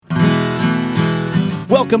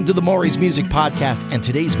Welcome to the Maury's Music Podcast and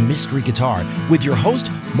today's Mystery Guitar with your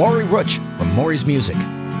host, Maury Rutsch from Maury's Music.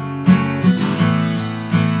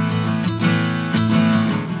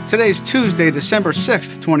 Today's Tuesday, December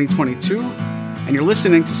 6th, 2022, and you're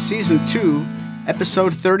listening to Season 2,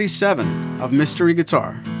 Episode 37 of Mystery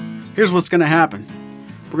Guitar. Here's what's going to happen.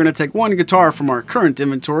 We're going to take one guitar from our current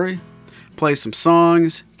inventory, play some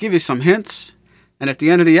songs, give you some hints, and at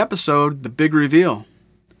the end of the episode, the big reveal.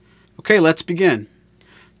 Okay, let's begin.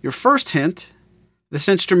 Your first hint, this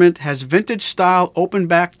instrument has vintage-style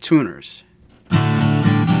open-back tuners.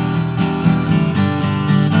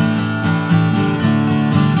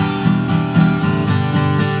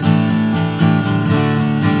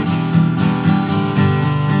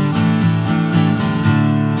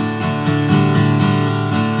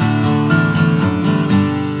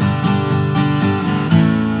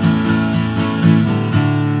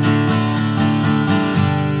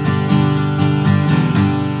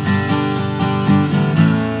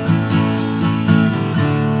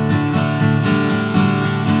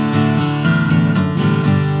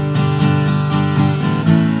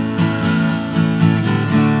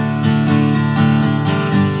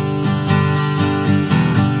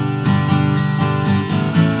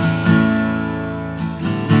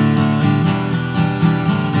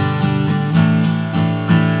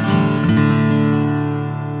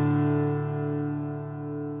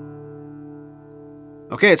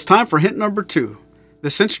 Okay, it's time for hint number 2.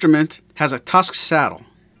 This instrument has a tusk saddle.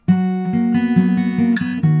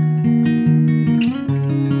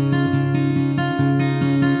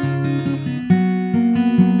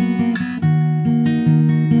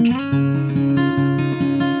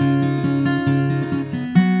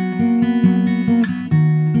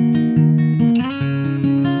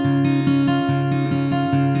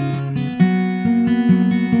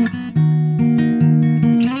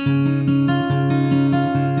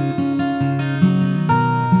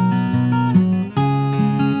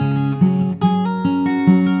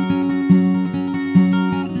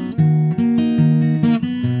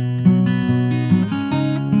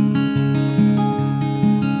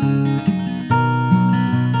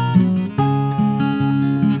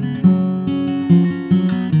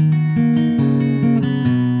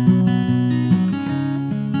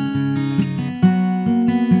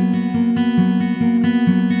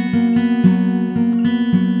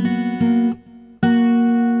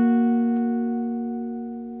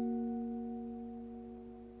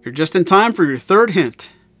 You're just in time for your third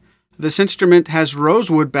hint. This instrument has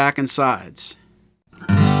rosewood back and sides.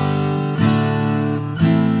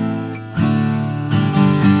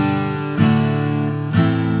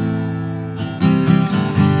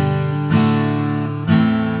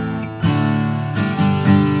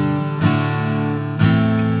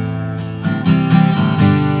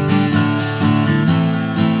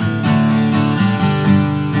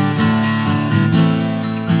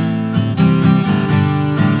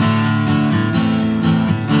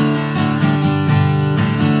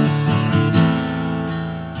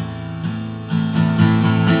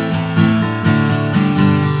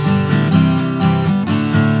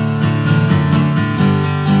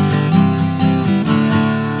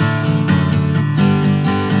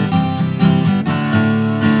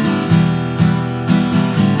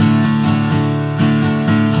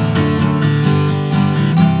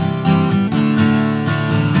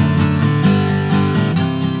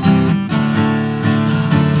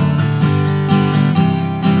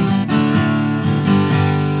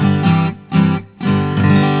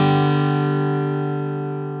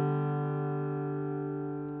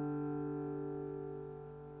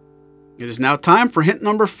 It is now time for hint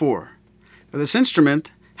number 4. This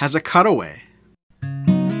instrument has a cutaway.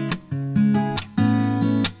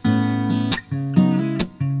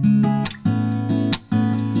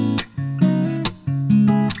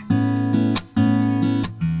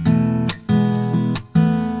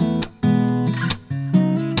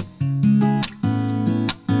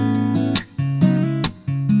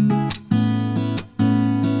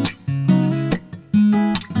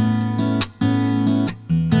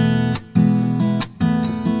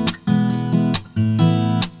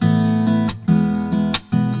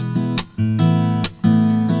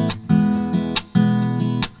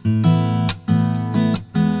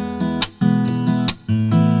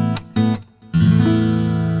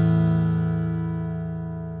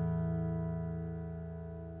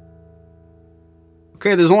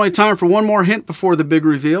 Okay, there's only time for one more hint before the big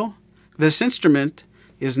reveal. This instrument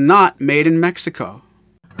is not made in Mexico.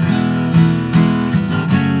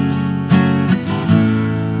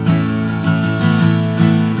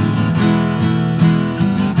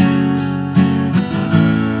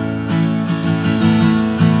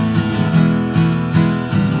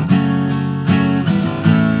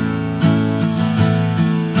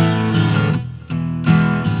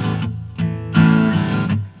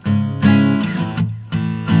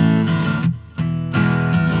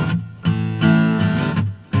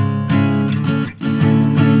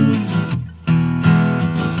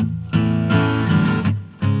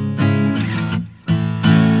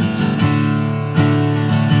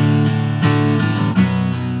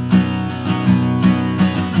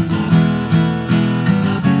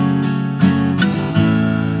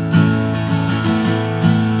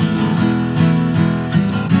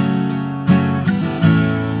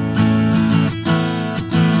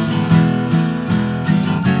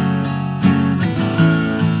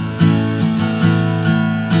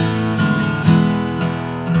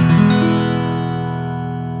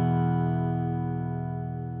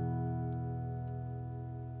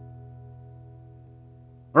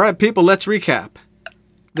 All right, people, let's recap.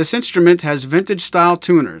 This instrument has vintage-style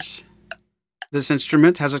tuners. This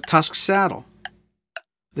instrument has a tusk saddle.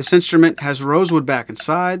 This instrument has rosewood back and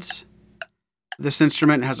sides. This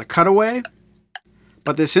instrument has a cutaway.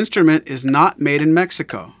 But this instrument is not made in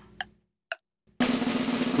Mexico.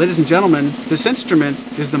 Ladies and gentlemen, this instrument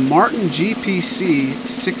is the Martin GPC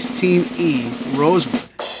 16E Rosewood.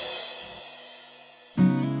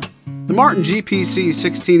 The Martin GPC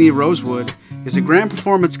 16E Rosewood is a grand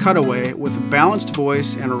performance cutaway with a balanced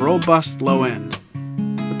voice and a robust low end.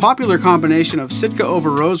 The popular combination of Sitka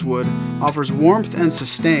over rosewood offers warmth and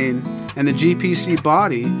sustain, and the GPC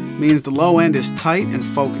body means the low end is tight and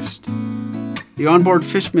focused. The onboard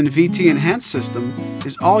Fishman VT Enhanced system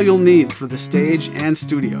is all you'll need for the stage and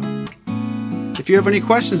studio. If you have any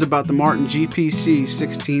questions about the Martin GPC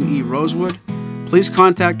 16E Rosewood, please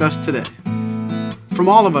contact us today. From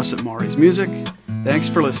all of us at Maury's Music, thanks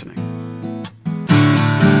for listening.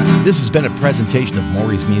 This has been a presentation of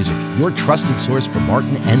Maury's Music, your trusted source for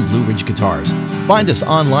Martin and Blue Ridge guitars. Find us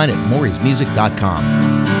online at maurysmusic.com.